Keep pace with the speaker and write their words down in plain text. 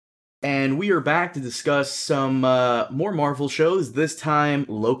And we are back to discuss some more Marvel shows. This time,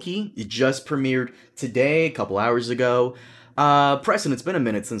 Loki. It just premiered today, a couple hours ago. Preston, it's been a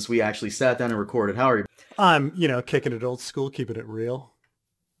minute since we actually sat down and recorded. How are you? I'm, kicking it old school, keeping it real.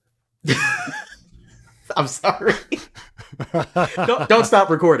 I'm sorry. Don't stop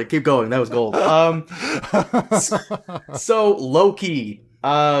recording. Keep going. That was gold. So Loki.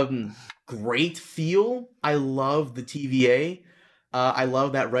 Great feel. I love the TVA. I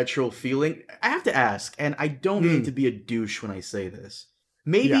love that retro feeling. I have to ask, and I don't mean to be a douche when I say this.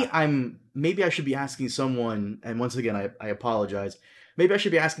 Yeah. Maybe I should be asking someone, and once again I apologize. Maybe I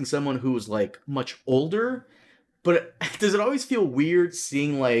should be asking someone who's like much older, but does it always feel weird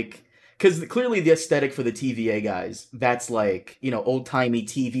seeing like, because clearly the aesthetic for the TVA guys, that's like, old timey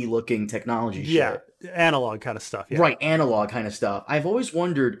TV looking technology Yeah. shit. Analog kind of stuff. Yeah. Right, analog kind of stuff. I've always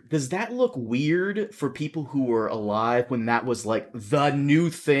wondered, does that look weird for people who were alive when that was like the new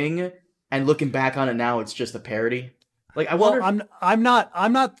thing, and looking back on it now, it's just a parody? Like, I Well, wonder. I'm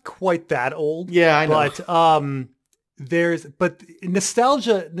not quite that old. Yeah, I know. But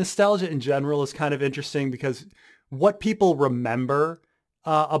nostalgia in general is kind of interesting because what people remember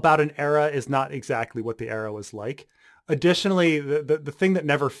about an era is not exactly what the era was like. Additionally, the thing that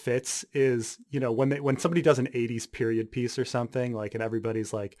never fits is, when somebody does an 80s period piece or something, like, and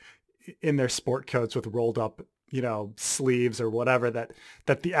everybody's like in their sport coats with rolled up, sleeves or whatever that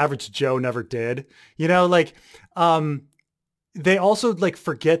the average Joe never did, they also like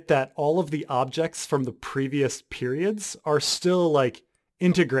forget that all of the objects from the previous periods are still like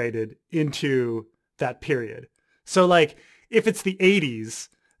integrated into that period. So like if it's the 80s,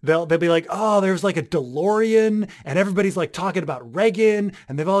 they'll be like, oh, there's like a DeLorean and everybody's like talking about Reagan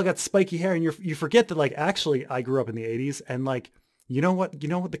and they've all got spiky hair, and you forget that like actually I grew up in the 80s, and like you know what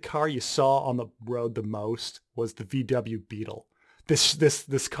the car you saw on the road the most was the VW Beetle.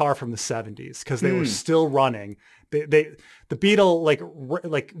 This car from the 70s, because they were still running. The Beetle like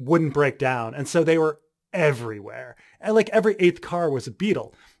wouldn't break down, and so they were everywhere. And like every eighth car was a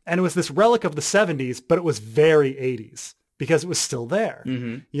Beetle, and it was this relic of the 70s, but it was very 80s because it was still there.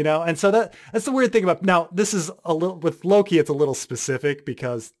 And so that's the weird thing about now. This is a little with Loki. It's a little specific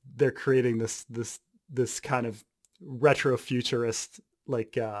because they're creating this kind of retro futurist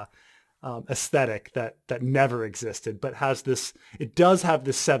like aesthetic that never existed, but it does have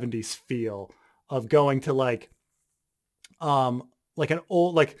this 70s feel of going to like an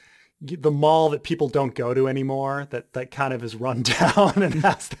old, like the mall that people don't go to anymore, that kind of is run down and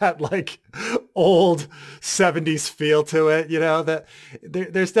has that like old 70s feel to it, that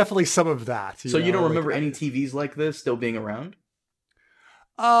there's definitely some of that. So you don't like, remember any TVs like this still being around?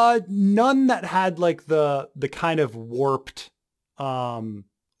 None that had like the kind of warped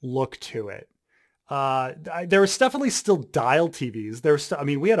look to it. There was definitely still dial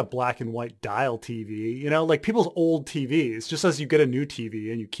TVs. We had a black and white dial TV, like people's old TVs, just as you get a new TV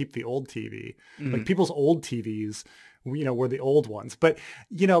and you keep the old TV, like people's old TVs, were the old ones. But,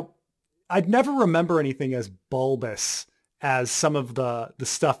 I'd never remember anything as bulbous as some of the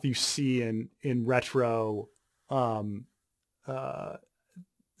stuff you see in retro,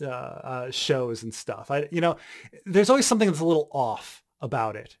 shows and stuff. There's always something that's a little off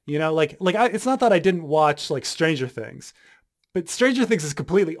about it, it's not that I didn't watch like Stranger Things, but Stranger Things is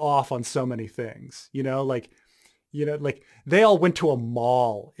completely off on so many things, like they all went to a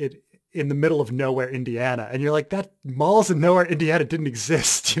mall in the middle of nowhere, Indiana. And you're like, that malls in nowhere, Indiana didn't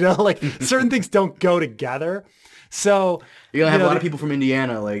exist, like certain things don't go together. So you're gonna have a lot of people from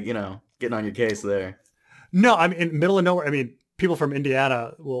Indiana, like, getting on your case there. No, I'm in middle of nowhere. People from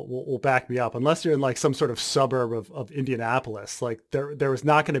Indiana will back me up. Unless you're in like some sort of suburb of Indianapolis, like there was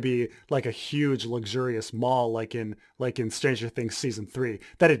not going to be like a huge luxurious mall like in Stranger Things season 3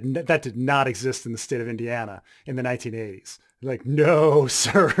 that did not exist in the state of Indiana in the 1980s. Like, no,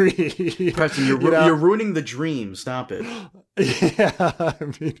 sorry. Preston, you're ruining the dream. Stop it. Yeah,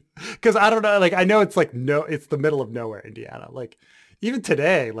 because I don't know. Like, I know it's like it's the middle of nowhere, Indiana. Like, even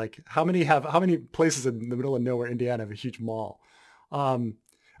today, like how many places in the middle of nowhere, Indiana have a huge mall?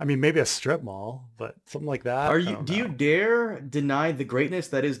 Maybe a strip mall, but something like that. Do you dare deny the greatness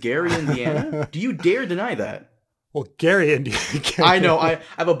that is Gary, Indiana? Do you dare deny that? Well, Gary, Indiana. I know. I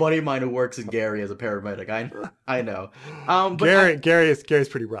have a buddy of mine who works in Gary as a paramedic. I know. But Gary's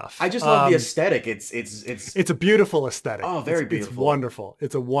pretty rough. I just love the aesthetic. It's a beautiful aesthetic. Oh, very beautiful. It's wonderful.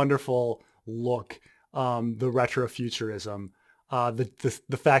 It's a wonderful look. The retro futurism.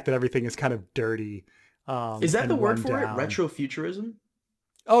 The fact that everything is kind of dirty. Is that the word for down. it? Retrofuturism?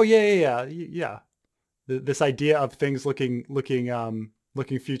 Oh yeah. This idea of things looking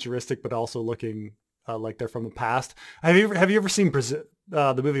futuristic, but also looking like they're from the past. Have you ever seen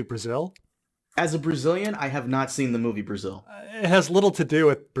the movie Brazil? As a Brazilian, I have not seen the movie Brazil. It has little to do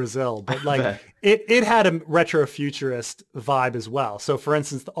with Brazil, but like Bet. it had a retro futurist vibe as well. So for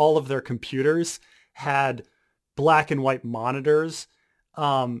instance, all of their computers had black and white monitors,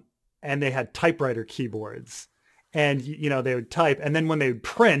 and they had typewriter keyboards, and you know they would type, and then when they would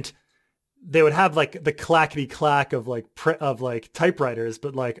print, they would have like the clackety clack of like typewriters,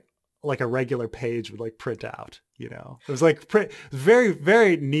 but like a regular page would like print out. You know, it was like very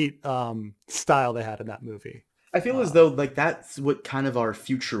very neat style they had in that movie. I feel as though like that's what kind of our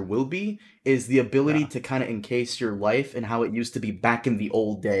future will be, is the ability Yeah. to kind of encase your life in how it used to be back in the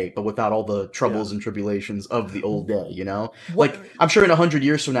old day, but without all the troubles and tribulations of the old day, you know? What- Like, I'm sure in 100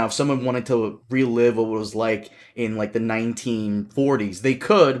 years from now, if someone wanted to relive what it was like in like the 1940s, they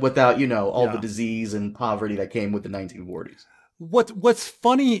could without, you know, all Yeah. the disease and poverty that came with the 1940s. What's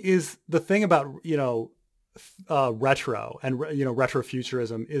funny is the thing about, you know, retro and, you know,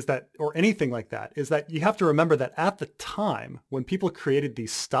 retrofuturism is that, or anything like that, is that you have to remember that at the time when people created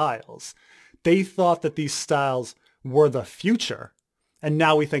these styles, they thought that these styles were the future. And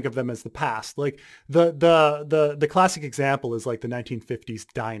now we think of them as the past. Like the classic example is like the 1950s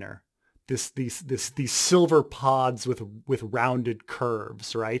diner. These silver pods with rounded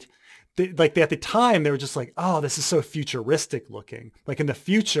curves, right? At the time, they were just like, oh, this is so futuristic looking. Like in the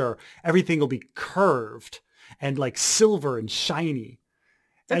future, everything will be curved and like silver and shiny.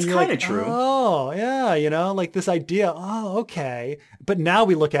 That's And you're kind of like, true. oh, yeah, you know, like this idea. Oh, okay. But now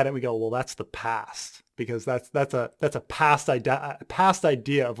we look at it and we go, well, that's the past, because that's a past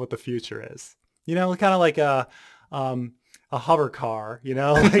idea of what the future is. You know, kind of like a hover car, you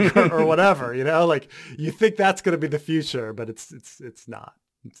know, like, or whatever, you know, like you think that's going to be the future, but it's not.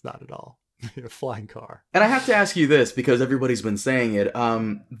 It's not at all. A flying car. And I have to ask you this, because everybody's been saying it.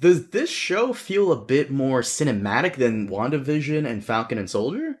 Does this show feel a bit more cinematic than WandaVision and Falcon and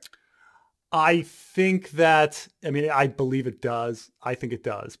Soldier? I think that, I mean, I believe it does. I think it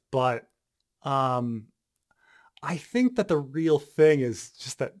does. But I think that the real thing is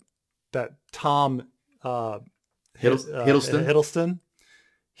just that Tom Hiddleston? Hiddleston,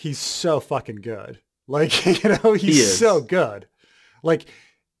 he's so fucking good. Like, you know, He he's is. so good. Like,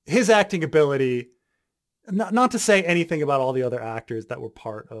 his acting ability, not to say anything about all the other actors that were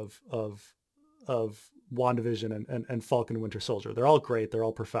part of WandaVision and Falcon and Winter Soldier. They're all great. They're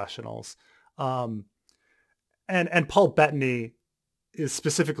all professionals. And Paul Bettany is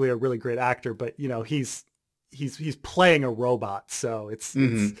specifically a really great actor, but you know, he's playing a robot. So it's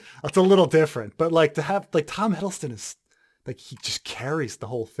a little different, but like to have like Tom Hiddleston is like, he just carries the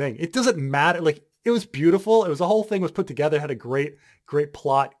whole thing. It doesn't matter. Like, it was beautiful. It was, the whole thing was put together, had a great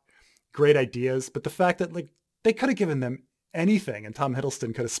plot, great ideas. But the fact that like they could have given them anything and Tom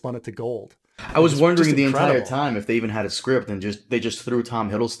Hiddleston could have spun it to gold. I was It's wondering just the entire incredible. time if they even had a script and they just threw Tom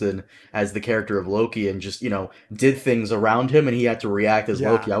Hiddleston as the character of Loki and just, you know, did things around him and he had to react as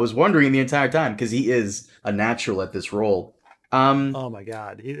Yeah. Loki. I was wondering the entire time because he is a natural at this role. Oh my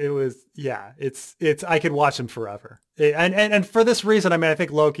God. It was, yeah, it's, I could watch him forever. And for this reason, I mean, I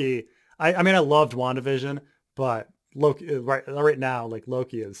think Loki, I mean, I loved WandaVision, but Loki right now, like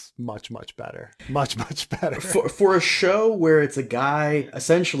Loki is much better, much better. For a show where it's a guy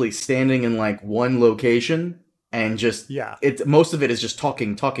essentially standing in like one location and just Yeah. most of it is just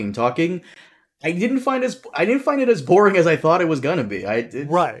talking. I didn't find it as boring as I thought it was gonna be.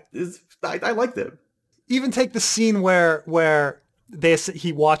 Right. I liked it. Even take the scene where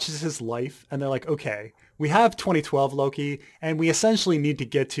he watches his life and they're like, okay, we have 2012 Loki and we essentially need to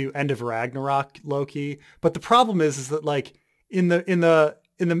get to End of Ragnarok Loki. But the problem is that like in the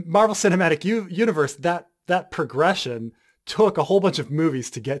Marvel Cinematic Universe, that progression took a whole bunch of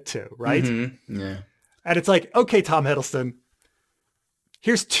movies to get to, right? Mm-hmm. Yeah. And it's like, okay, Tom Hiddleston,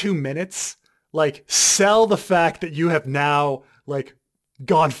 here's 2 minutes. Like, sell the fact that you have now like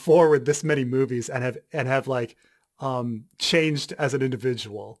gone forward this many movies and have like changed as an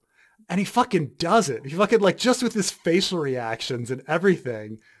individual. And he fucking does it. He fucking, like, just with his facial reactions and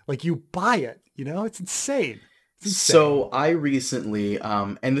everything, like, you buy it, you know? It's insane. It's insane. So I recently,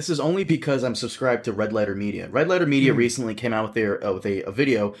 and this is only because I'm subscribed to Red Letter Media. Red Letter Media recently came out with a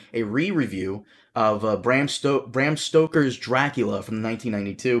video, a re-review of Bram Stoker's Dracula from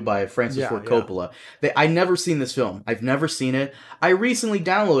 1992 by Francis Ford Coppola. I never seen this film. I've never seen it. I recently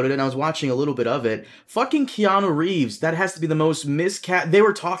downloaded it and I was watching a little bit of it. Fucking Keanu Reeves, that has to be the most miscast. They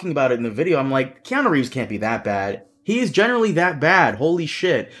were talking about it in the video. I'm like, Keanu Reeves can't be that bad. He is generally that bad. Holy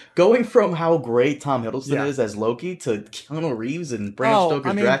shit. Going from how great Tom Hiddleston is as Loki to Keanu Reeves and Bram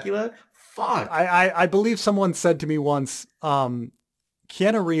Stoker's Dracula? Fuck. I believe someone said to me once,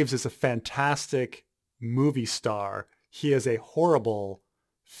 Keanu Reeves is a fantastic movie star he is a horrible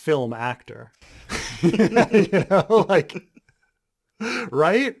film actor. Like,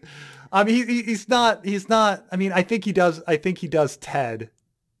 right? I mean, he's not, I mean, I think he does Ted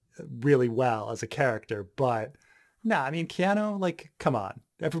really well as a character, but nah, I mean, Keanu, like, come on.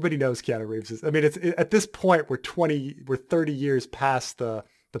 Everybody knows Keanu Reeves is, I mean, at this point, we're 30 years past the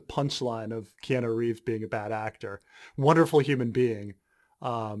punchline of Keanu Reeves being a bad actor. Wonderful human being.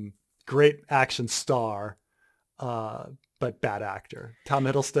 Great action star. But bad actor. Tom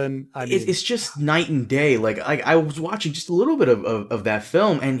Hiddleston, I mean... It's just night and day. Like, I was watching just a little bit of that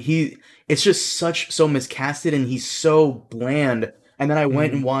film, and it's just so miscasted, and he's so bland. And then I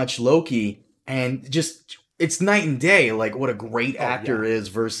went and watched Loki, and just, it's night and day, like, what a great actor is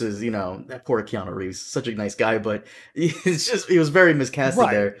versus, that poor Keanu Reeves. Such a nice guy, but it's just, he was very miscasted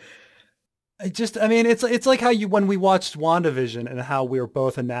there. I mean, it's like how when we watched WandaVision and how we were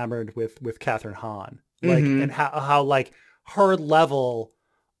both enamored with Catherine Hahn. Like, and how like, her level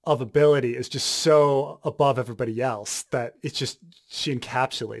of ability is just so above everybody else that it's just, she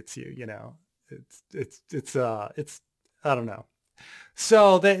encapsulates you, it's I don't know.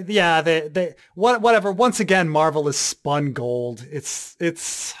 So whatever. Once again, Marvel is spun gold. It's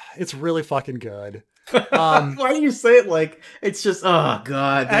really fucking good. Why do you say it like it's just, oh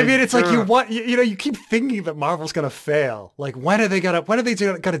god? I mean, it's like you keep thinking that Marvel's gonna fail. Like, when are they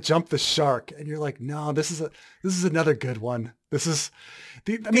gonna jump the shark? And you're like, no, this is another good one. This is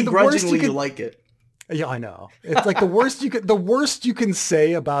the worst you could like it. Yeah, I know. It's like the worst you can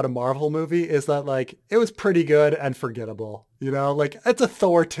say about a Marvel movie is that, like, it was pretty good and forgettable. Like, it's a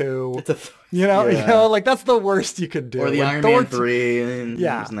Thor 2. Like, that's the worst you could do. Or the Iron Man 3. Isn't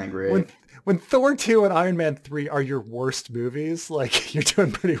that great? When Thor 2 and Iron Man 3 are your worst movies, like, you're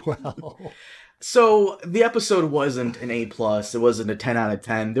doing pretty well. So the episode wasn't an A+, it wasn't a 10 out of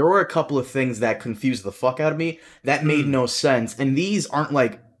 10. There were a couple of things that confused the fuck out of me that made no sense. And these aren't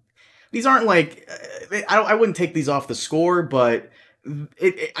like, I wouldn't take these off the score, but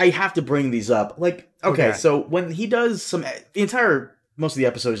I have to bring these up. Like, okay. So when he does most of the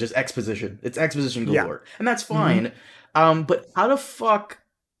episode is just exposition. It's exposition galore. Yeah. And that's fine. But how the fuck...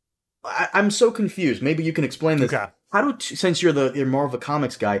 I'm so confused. Maybe you can explain this. Okay. Since you're more of a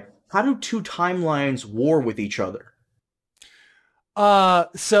comics guy, how do two timelines war with each other? And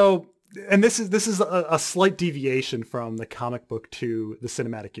this is a slight deviation from the comic book to the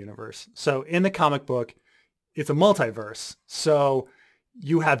cinematic universe. So in the comic book, it's a multiverse. So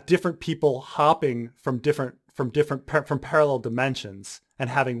you have different people hopping from parallel dimensions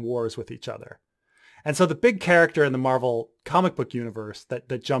and having wars with each other. And so the big character in the Marvel comic book universe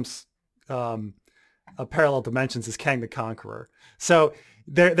that jumps parallel dimensions is Kang the Conqueror. So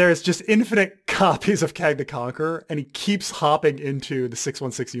there's just infinite copies of Kang the Conqueror, and he keeps hopping into the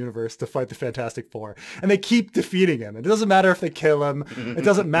 616 universe to fight the Fantastic Four. And they keep defeating him. It doesn't matter if they kill him. It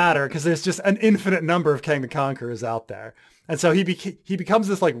doesn't matter, because there's just an infinite number of Kang the Conquerors out there. And so he becomes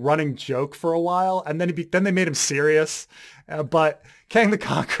this, like, running joke for a while, and then they made him serious. But Kang the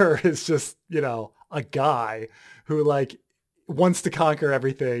Conqueror is just, a guy who, like, wants to conquer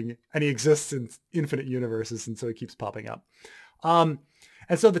everything, and he exists in infinite universes, and so he keeps popping up.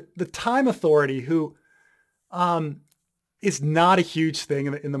 And so the Time Authority, who is not a huge thing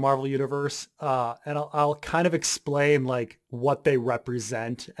in the Marvel universe, and I'll kind of explain, like, what they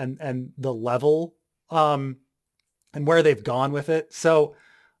represent and the level and where they've gone with it. So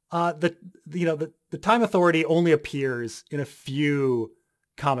the Time Authority only appears in a few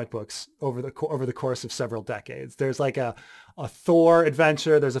comic books over the course of several decades. There's like a Thor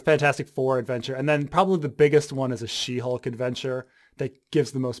adventure, there's a Fantastic Four adventure, and then probably the biggest one is a She-Hulk adventure that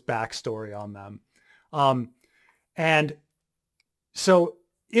gives the most backstory on them. And so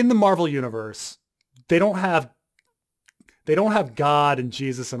in the Marvel universe, they don't have God and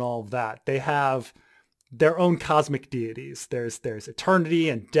Jesus and all of that. They have their own cosmic deities. There's eternity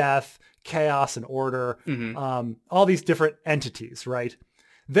and death, chaos and order, all these different entities, right?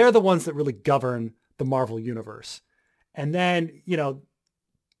 They're the ones that really govern the Marvel universe. And then,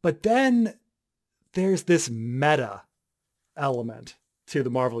 but then there's this meta element to the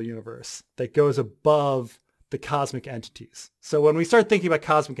Marvel universe that goes above the cosmic entities. So when we start thinking about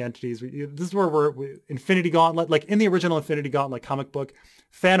cosmic entities, this is where Infinity Gauntlet, like in the original Infinity Gauntlet comic book,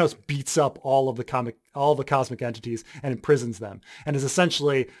 Thanos beats up all of the cosmic entities and imprisons them, and is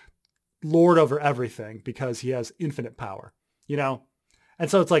essentially lord over everything because he has infinite power, And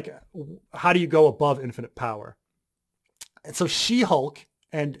so it's like, how do you go above infinite power? And so She-Hulk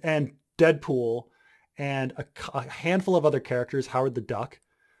and Deadpool and a handful of other characters, Howard the Duck,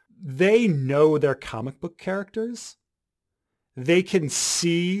 they know their comic book characters. They can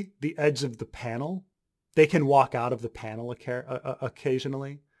see the edge of the panel they can walk out of the panel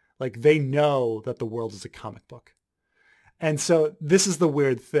occasionally. Like they know that the world is a comic book. And so this is the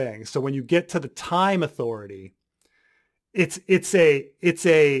weird thing. So when you get to the Time Authority, it's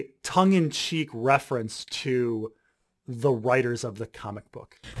a tongue-in-cheek reference to the writers of the comic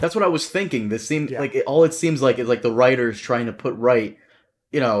book. That's what I was thinking. This seemed like all it seems like is like the writers trying to put right,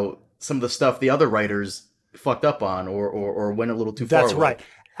 some of the stuff the other writers fucked up on or went a little too far. That's right.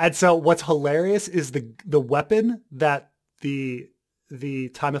 And so what's hilarious is the weapon that the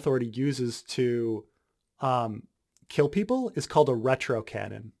Time Authority uses to kill people is called a retro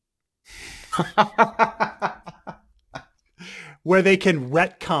cannon. Where they can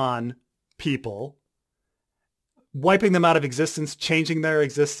retcon people, wiping them out of existence, changing their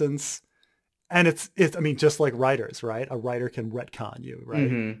existence. And it's I mean, just like writers, right? A writer can retcon you, right?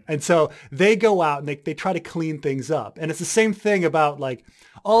 Mm-hmm. And so they go out and they try to clean things up. And it's the same thing about like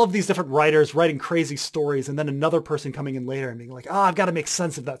all of these different writers writing crazy stories and then another person coming in later and being like, I've got to make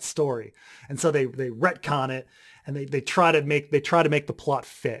sense of that story. And so they retcon it and they try to make the plot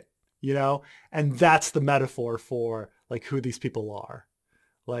fit, And that's the metaphor for like who these people are.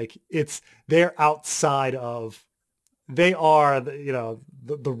 Like they're outside of, they are the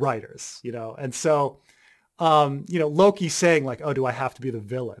writers, and so Loki saying like, oh, do I have to be the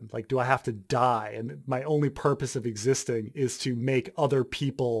villain? Like, do I have to die? And my only purpose of existing is to make other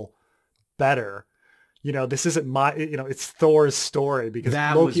people better. This isn't my, it's Thor's story because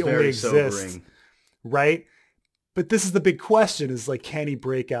that Loki only exists, sobering. Right? But this is the big question: is like, can he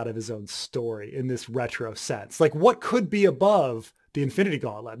break out of his own story in this retro sense? Like, what could be above the Infinity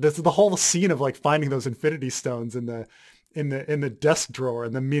Gauntlet? This is the whole scene of like finding those Infinity Stones in the desk drawer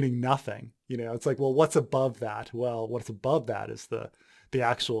and them meaning nothing. It's like, well, what's above that? Well, what's above that is the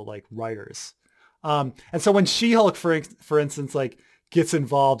actual like writers. And so when She-Hulk, for instance, like gets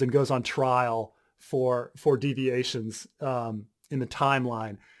involved and goes on trial for deviations in the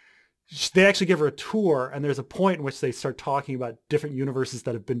timeline, they actually give her a tour, and there's a point in which they start talking about different universes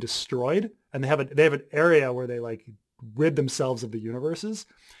that have been destroyed, and they have an area where they like rid themselves of the universes,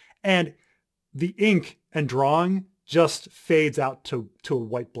 and the ink and drawing just fades out to a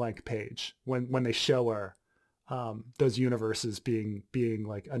white blank page when they show her those universes being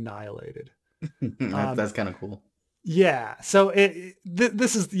like annihilated. That's kind of cool. Yeah. So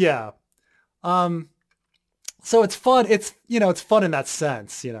this is so it's fun. It's it's fun in that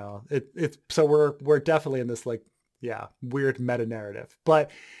sense. So we're definitely in this like weird meta narrative, but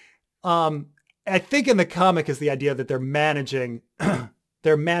I think in the comic is the idea that they're managing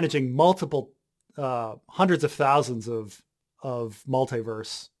multiple hundreds of thousands of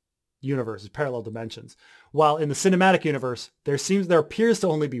multiverse universes, parallel dimensions, while in the cinematic universe there appears to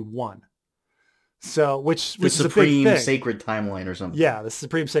only be one. So which is a big thing. Supreme Sacred Timeline or something. Yeah, the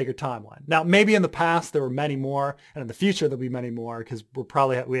Supreme Sacred Timeline. Now maybe in the past there were many more, and in the future there'll be many more because we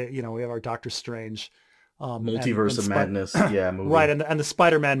have our Doctor Strange Multiverse of Madness, movie. Right, and the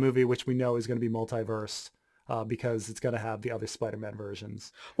Spider-Man movie, which we know is going to be multiverse because it's going to have the other Spider-Man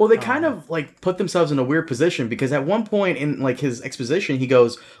versions. Well, they kind of like put themselves in a weird position because at one point in like his exposition, he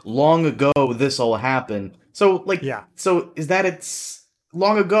goes, "Long ago, this all happened." So like, so is that it's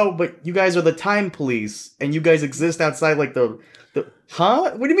long ago, but you guys are the time police and you guys exist outside like the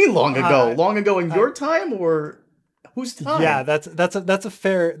huh? What do you mean long ago? Long ago in your time or whose time? Yeah, that's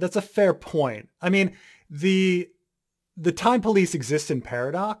a fair point. I mean, the time police exist in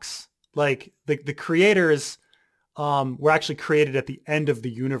Paradox. Like the creators were actually created at the end of the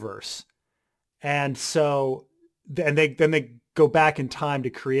universe. And so then they go back in time to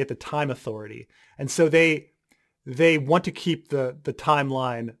create the Time Authority. And so they want to keep the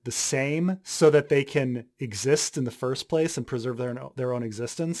timeline the same so that they can exist in the first place and preserve their own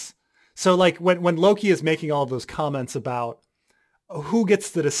existence. So like when Loki is making all those comments about who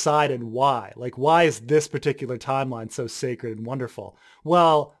gets to decide and why, like why is this particular timeline so sacred and wonderful?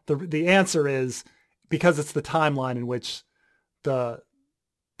 Well, the answer is because it's the timeline in which the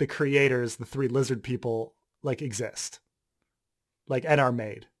creators, the three lizard people, like exist, like and are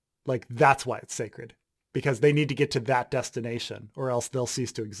made. Like that's why it's sacred. Because they need to get to that destination or else they'll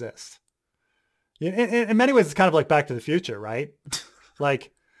cease to exist. In many ways, it's kind of like Back to the Future, right?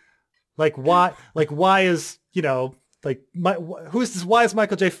 like why is, why is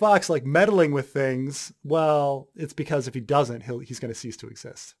Michael J. Fox like meddling with things? Well, it's because if he doesn't, he's going to cease to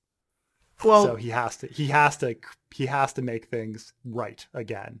exist. Well, so he has to make things right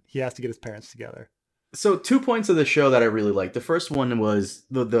again. He has to get his parents together. So 2 points of the show that I really liked. The first one was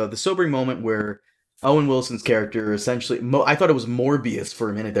the sobering moment where Owen Wilson's character essentially, I thought it was Morbius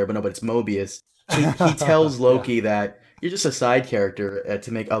for a minute there, but no, but it's Mobius. He tells Loki that You're just a side character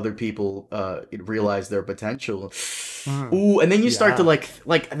to make other people realize their potential. Mhm. Ooh, and then you start to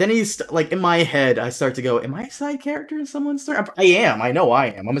Yeah. then he's like in my head, I start to go, "Am I a side character in someone's story? I am. I know I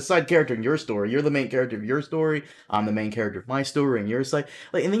am. I'm a side character in your story. You're the main character of your story. I'm the main character of my story, and your side."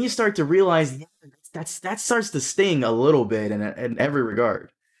 Like, and then you start to realize, yeah, that starts to sting a little bit in every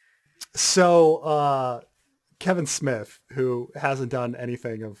regard. So Kevin Smith, who hasn't done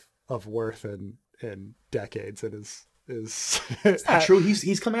anything of worth in decades, and is It's not true.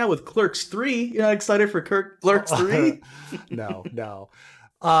 He's coming out with Clerks 3. You're not excited for Clerks 3? no, no.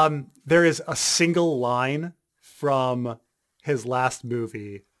 There is a single line from his last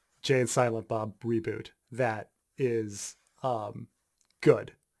movie, Jay and Silent Bob Reboot, that is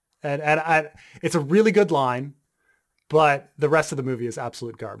good, and it's a really good line, but the rest of the movie is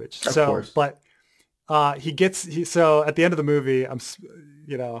absolute garbage. Of So, course. but so at the end of the movie,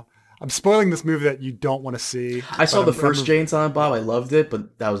 you know, I'm spoiling this movie that you don't want to see, I but saw the first I'm Jay and Silent Bob. I loved it,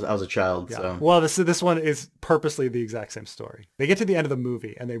 but that was I was a child, yeah. so. Well, this one is purposely the exact same story. They get to the end of the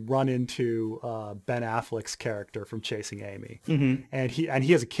movie and they run into Ben Affleck's character from Chasing Amy, Hmm. and he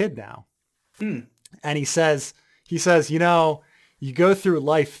has a kid now, Hmm. and he says, you go through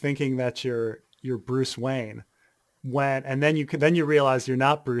life thinking that you're Bruce Wayne, and then you realize you're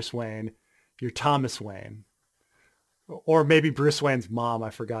not Bruce Wayne, you're Thomas Wayne, or maybe Bruce Wayne's mom. I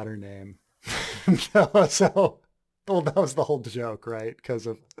forgot her name. So well, that was the whole joke, right?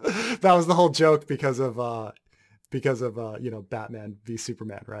 That was the whole joke because of Batman v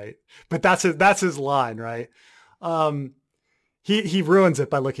Superman, right? But that's his line, right? Um, he ruins it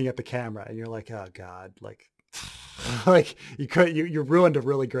by looking at the camera, and you're like, oh god, like like you ruined a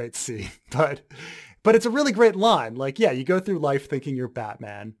really great scene, but it's a really great line. Like, yeah, you go through life thinking you're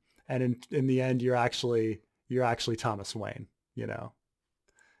Batman, and in the end, you're actually Thomas Wayne. You know,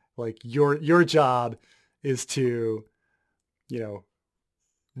 like your job is to you know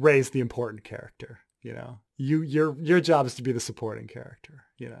raise the important character. Your job is to be the supporting character.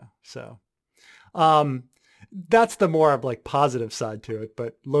 So um, that's the more of like positive side to it.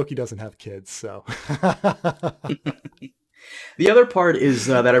 But Loki doesn't have kids, so The other part is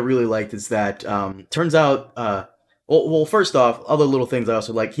that I really liked is that turns out well, first off, other little things I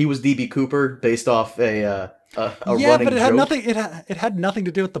also like. He was DB Cooper based off a yeah, but running it had joke. nothing. It had nothing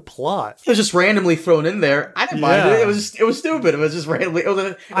to do with the plot. It was just randomly thrown in there. I didn't mind it. Yeah, It was stupid. It was just randomly. It I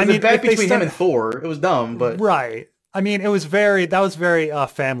was a mean, bet if they between him start and Thor. It was dumb, but right, I mean, that was very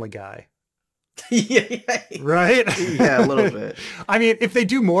Family Guy, yeah, right? yeah, a little bit. I mean, if they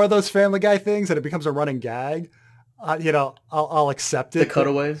do more of those Family Guy things and it becomes a running gag, I'll accept The it. But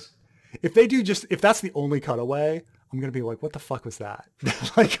cutaways. if that's the only cutaway, I'm gonna be like, what the fuck was that?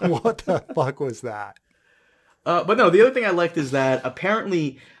 Like, what the fuck was that? But no, the other thing I liked is that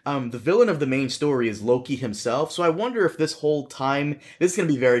apparently the villain of the main story is Loki himself. So I wonder if this whole time this is going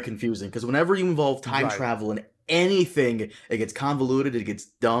to be very confusing because whenever you involve time Right. travel in anything, it gets convoluted, it gets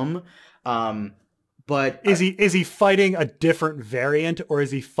dumb. Um, but Is he fighting a different variant, or is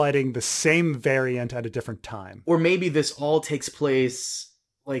he fighting the same variant at a different time? or maybe this all takes place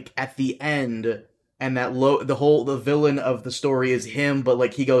like at the end, and that the villain of the story is him, but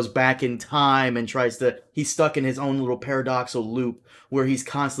like he goes back in time and he's stuck in his own little paradoxical loop where he's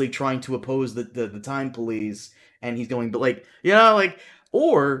constantly trying to oppose the time police, and he's going, but like like.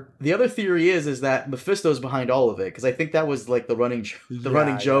 Or the other theory is that Mephisto's behind all of it because I think that was like the running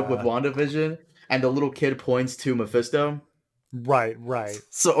Yeah, joke with yeah. WandaVision, and the little kid points to Mephisto. Right, right.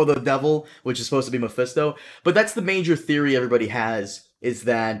 So, or the devil, which is supposed to be Mephisto. But that's the major theory everybody has is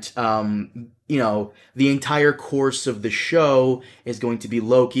that the entire course of the show is going to be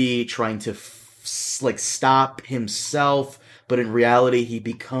Loki trying to like stop himself, but in reality he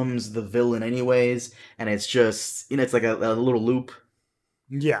becomes the villain anyways, and it's just it's like a little loop.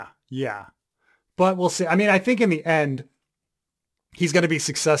 Yeah, yeah. But we'll see. I mean, I think in the end, he's going to be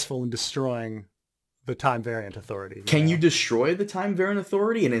successful in destroying the Time Variant Authority. Can you destroy the Time Variant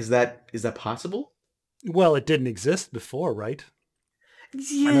Authority, and is that possible? Well, it didn't exist before, right? And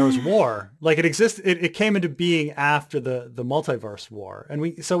there was Yeah. war. Like it exists. It came into being after the multiverse war, and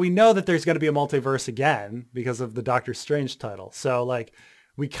we know that there's going to be a multiverse again because of the Doctor Strange title. So like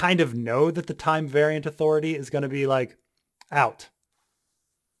we kind of know that the Time Variant Authority is going to be like out,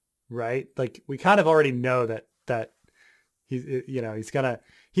 right? Like we kind of already know that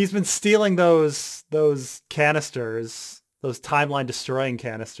he's been stealing those canisters, those timeline destroying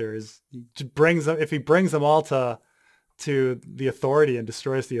canisters. He just brings them, if he brings them all to the Authority and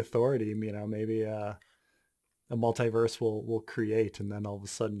destroys the Authority, maybe a multiverse will create, and then all of a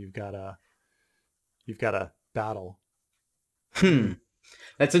sudden you've got a battle. Hmm.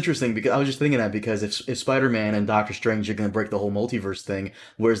 That's interesting because I was just thinking that because if Spider-Man and Doctor Strange are going to break the whole multiverse thing,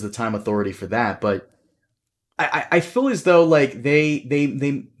 where's the time authority for that? But I feel as though like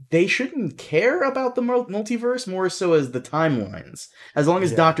they shouldn't care about the multiverse more so as the timelines. As long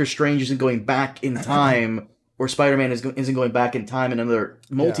as Yeah. Doctor Strange isn't going back in time, or Spider-Man isn't going back in time in another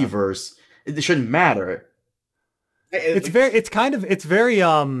Yeah. multiverse, it shouldn't matter. It's very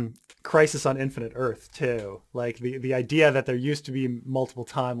Crisis on Infinite Earth too. Like the idea that there used to be multiple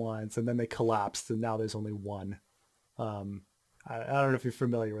timelines and then they collapsed and now there's only one. Um, I don't know if you're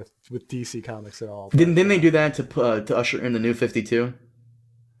familiar with DC Comics at all, but Didn't they do that to usher in the New 52?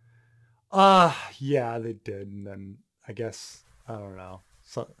 yeah, they did, and then I guess I don't know.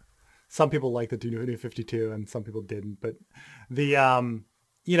 So some people like the New 52 and some people didn't, but the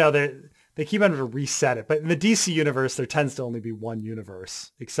they keep having to reset it. But in the DC universe, there tends to only be one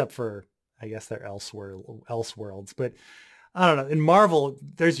universe, except for I guess they're Elseworlds. But I don't know. In Marvel,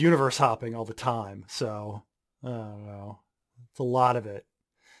 there's universe hopping all the time, so I don't know. It's a lot of it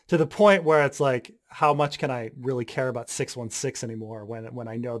to the point where it's like, how much can I really care about 616 anymore when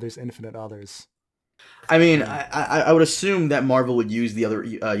I know there's infinite others? I mean, I would assume that Marvel would use the other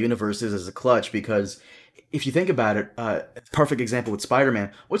universes as a clutch because if you think about it, perfect example with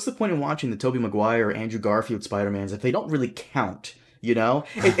Spider-Man. What's the point in watching the Tobey Maguire or Andrew Garfield Spider-Mans if they don't really count? You know,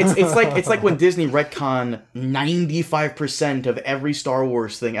 it's like when Disney retcon 95% of every Star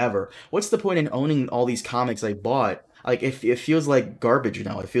Wars thing ever. What's the point in owning all these comics I bought? Like, if it feels like garbage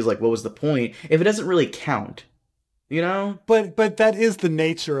now. It feels like, what was the point if it doesn't really count? You know? But that is the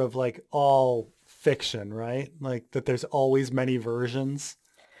nature of like all fiction, right? Like that there's always many versions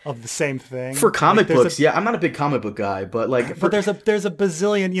of the same thing. For Like comic books, yeah, I'm not a big comic book guy, but like, but there's a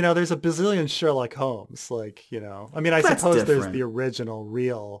bazillion, there's a bazillion Sherlock Holmes. Like, I mean, I that's suppose there's different. the original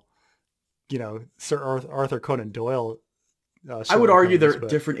real, Sir Arthur Conan Doyle. I would Sherlock argue there Holmes, are but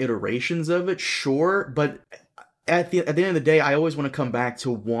different iterations of it, sure, but at the end of the day, I always want to come back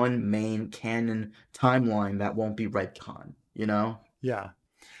to one main canon timeline that won't be retcon. You know? yeah.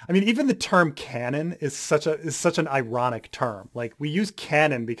 I mean, even the term canon is such an ironic term. Like we use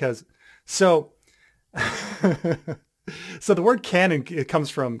canon because so so the word canon it comes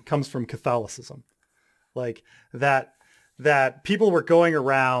from Catholicism. Like that people were going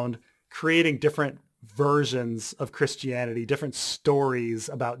around creating different versions of Christianity, different stories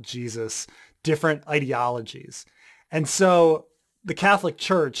about Jesus, different ideologies. And so the Catholic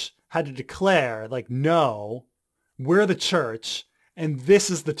Church had to declare like, no, we're the church and this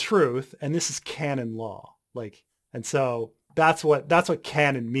is the truth and this is canon law. Like, and so that's what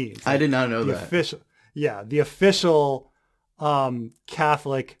canon means. I Like, did not know the that. official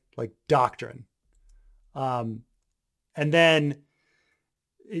Catholic like doctrine. And then,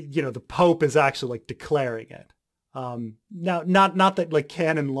 the Pope is actually like declaring it. Now, not that like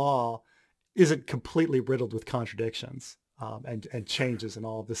canon law isn't completely riddled with contradictions and changes and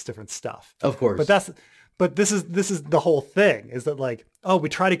all of this different stuff. Of course. But this is the whole thing is that like, oh, we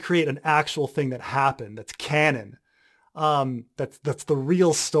try to create an actual thing that happened that's canon. That's the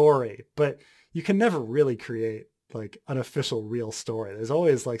real story, but you can never really create like an official real story. There's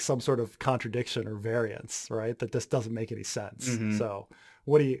always like some sort of contradiction or variance, right? That just doesn't make any sense. Mhm. So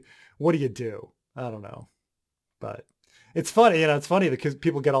what do you do? I don't know, but it's funny, it's funny because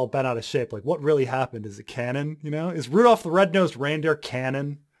people get all bent out of shape. Like what really happened? Is it canon? Is Rudolph the Red-Nosed Reindeer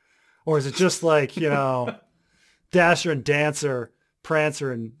canon? Or is it just like, Dasher and Dancer,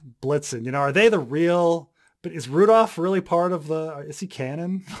 Prancer and Blitzen, are they the real, but is Rudolph really part of is he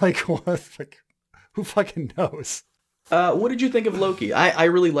canon? Like what, like who fucking knows? What did you think of Loki? I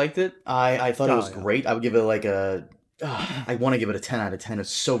really liked it. I thought it was yeah. great. I would give it like I want to give it a 10 out of 10. It's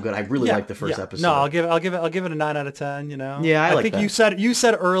so good. I really liked the first episode. No, I'll give it a 9 out of 10, Yeah, I like think that. you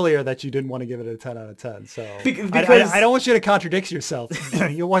said earlier that you didn't want to give it a 10 out of 10. So Because I don't want you to contradict yourself.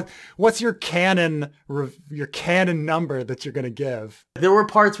 What's your canon number that you're going to give? there were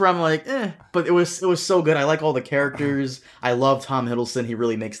parts where I'm like, but it was so good. I like all the characters. I love Tom Hiddleston. He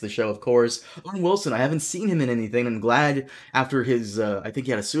really makes the show, of course. Owen Wilson, I haven't seen him in anything. I'm glad after his I think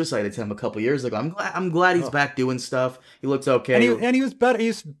he had a suicide attempt a couple years ago. I'm glad he's back doing stuff. He looks okay. And he was better.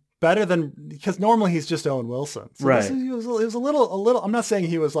 He's better than, because normally he's just Owen Wilson. So Right. he was a little. I'm not saying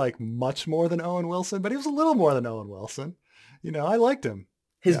he was like much more than Owen Wilson, but he was a little more than Owen Wilson. I liked him.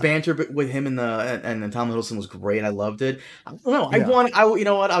 His Yeah. banter with him and Tom Hiddleston was great. I loved it. I don't know. Yeah. You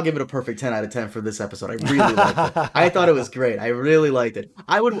know what? I'll give it a perfect 10 out of 10 for this episode. I really liked it. I thought it was great. I really liked it.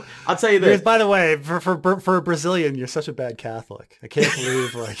 I'll tell you this. By the way, for a Brazilian, you're such a bad Catholic. I can't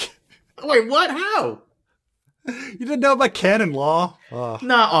believe like. Wait, what? How? You didn't know about canon law?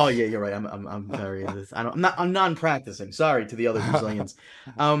 No, oh yeah, you're right. I'm very. I'm non-practicing. Sorry to the other Brazilians.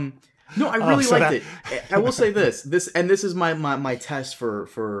 No, I Oh, really so liked that it. I will say this is my test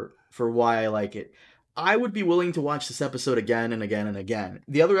for why I like it. I would be willing to watch this episode again and again and again.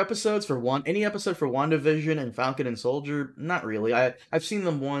 The other episodes any episode for WandaVision and Falcon and Soldier, not really. I've seen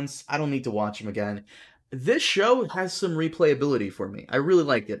them once. I don't need to watch them again. This show has some replayability for me. I really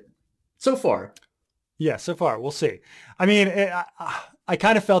liked it so far. Yeah, so far we'll see. I mean, I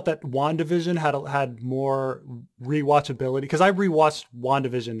kind of felt that WandaVision had more rewatchability because I rewatched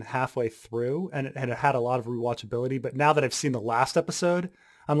WandaVision halfway through and it had a lot of rewatchability. But now that I've seen the last episode,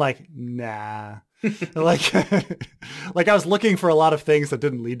 I'm like, nah. Like, like I was looking for a lot of things that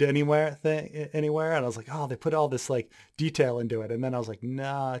didn't lead to anywhere, and I was like, oh, they put all this like detail into it, and then I was like,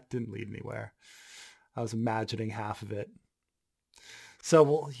 nah, it didn't lead anywhere. I was imagining half of it. So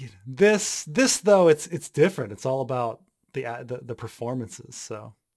well, this though it's different. It's all about the performances. So